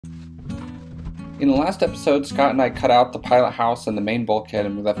In the last episode, Scott and I cut out the pilot house and the main bulkhead,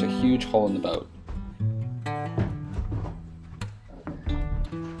 and we left a huge hole in the boat.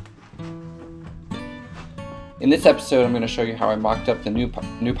 In this episode, I'm going to show you how I mocked up the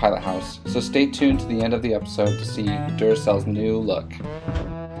new pilot house, so stay tuned to the end of the episode to see Duracell's new look.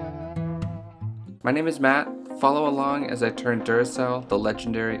 My name is Matt. Follow along as I turn Duracell, the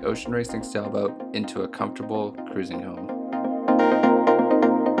legendary ocean racing sailboat, into a comfortable cruising home.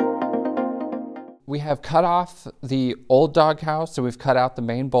 We have cut off the old doghouse, so we've cut out the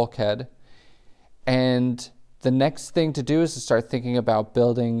main bulkhead. And the next thing to do is to start thinking about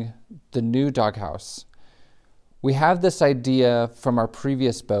building the new doghouse. We have this idea from our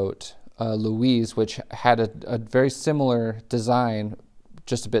previous boat, Louise, which had a very similar design,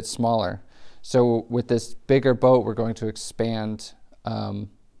 just a bit smaller. So with this bigger boat, we're going to expand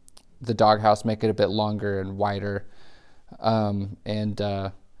the doghouse, make it a bit longer and wider,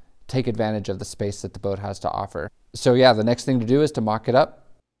 and take advantage of the space that the boat has to offer. So yeah, the next thing to do is to mock it up.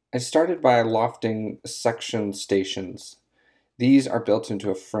 I started by lofting section stations. These are built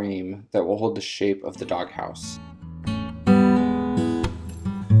into a frame that will hold the shape of the doghouse.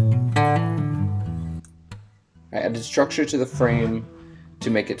 I added structure to the frame to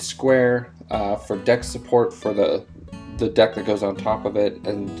make it square, for deck support for the deck that goes on top of it,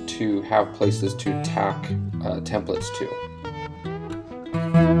 and to have places to tack templates to.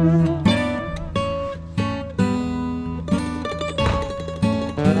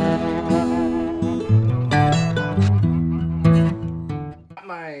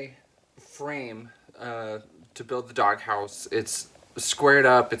 My frame to build the doghouse, it's squared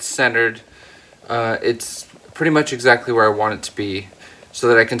up, it's centered, it's pretty much exactly where I want it to be, so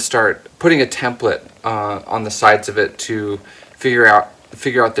that I can start putting a template on the sides of it to figure out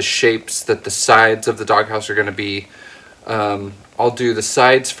the shapes that the sides of the doghouse are going to be. I'll do the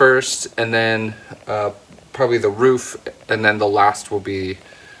sides first, and then probably the roof, and then the last will be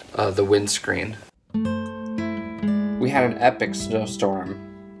the windscreen. We had an epic snowstorm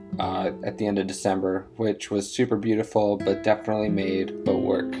at the end of December, which was super beautiful, but definitely made boat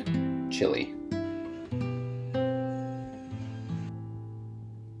work chilly.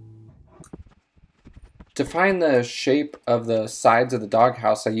 To find the shape of the sides of the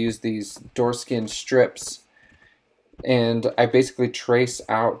doghouse, I use these door skin strips, and I basically trace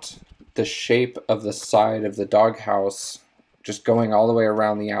out the shape of the side of the doghouse, just going all the way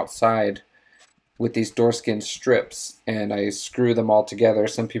around the outside with these door skin strips, and I screw them all together.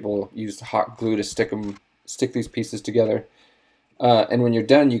 Some people use hot glue to stick these pieces together, and when you're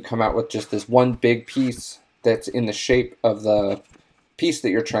done, you come out with just this one big piece that's in the shape of the piece that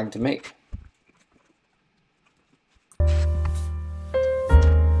you're trying to make.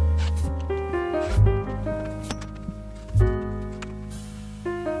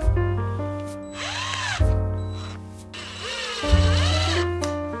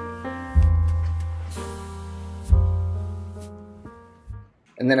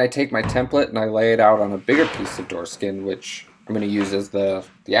 And then I take my template and I lay it out on a bigger piece of door skin, which I'm going to use as the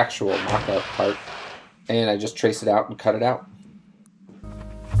actual mock-up part. And I just trace it out and cut it out.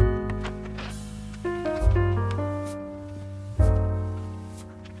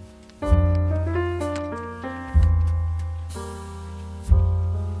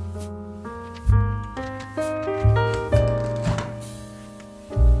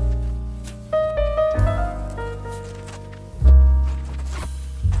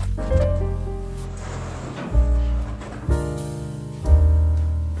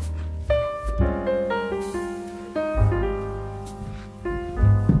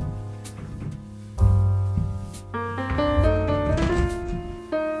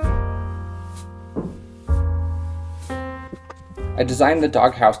 I designed the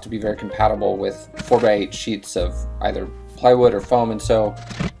doghouse to be very compatible with 4x8 sheets of either plywood or foam, and so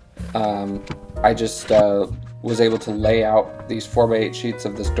I just was able to lay out these 4x8 sheets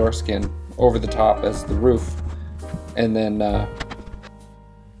of this door skin over the top as the roof, and then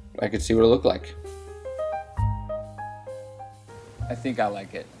I could see what it looked like. I think I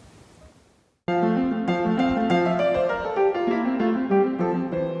like it.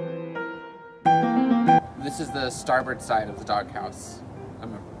 This is the starboard side of the doghouse.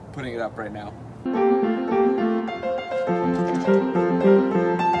 I'm putting it up right now.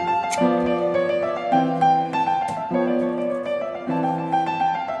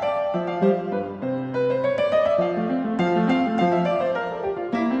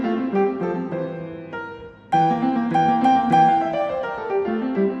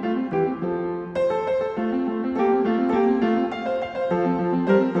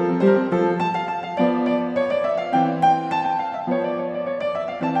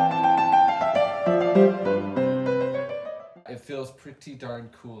 feels pretty darn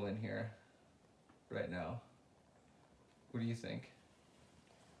cool in here right now. What do you think?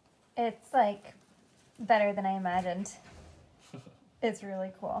 It's like better than I imagined. It's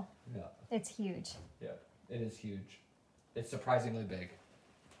really cool. Yeah. It's huge. Yeah, it is huge. It's surprisingly big.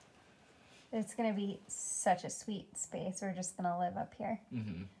 It's going to be such a sweet space. We're just going to live up here.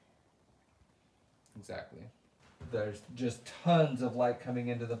 Mm-hmm. Exactly. There's just tons of light coming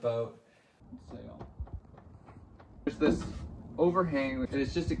into the boat. Sail. There's this overhang, and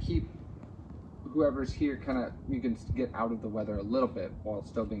it's just to keep whoever's here kind of, you can get out of the weather a little bit while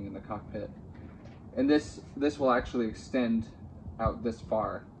still being in the cockpit. And this will actually extend out this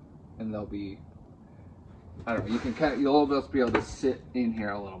far, and there'll be, I don't know, you can kind of, you'll be able to sit in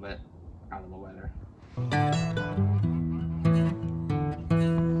here a little bit out of the weather.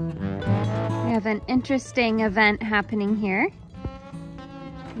 We have an interesting event happening here.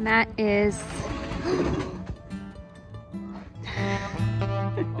 Matt is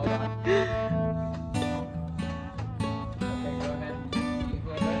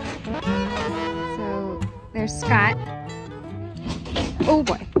so there's Scott. Oh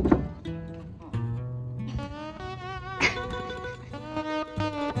boy.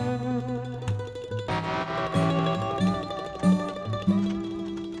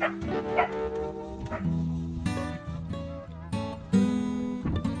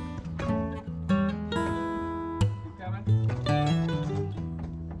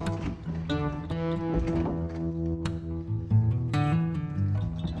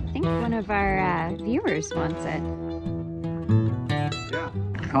 I think one of our viewers wants it. Yeah.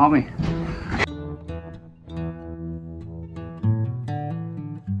 Call me.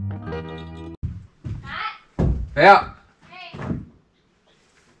 Matt? Yeah. Hey.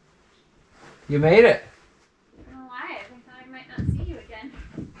 You made it. I don't know why. I thought I might not see you again.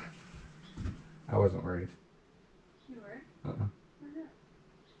 I wasn't worried. You were? Uh-uh.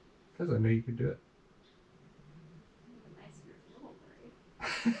 Because I knew you could do it. Nice, you're a little worried.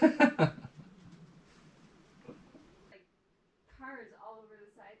 Like cars all over the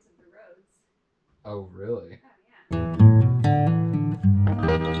sides of the roads. Oh, really? Oh,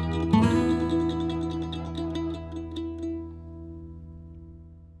 yeah.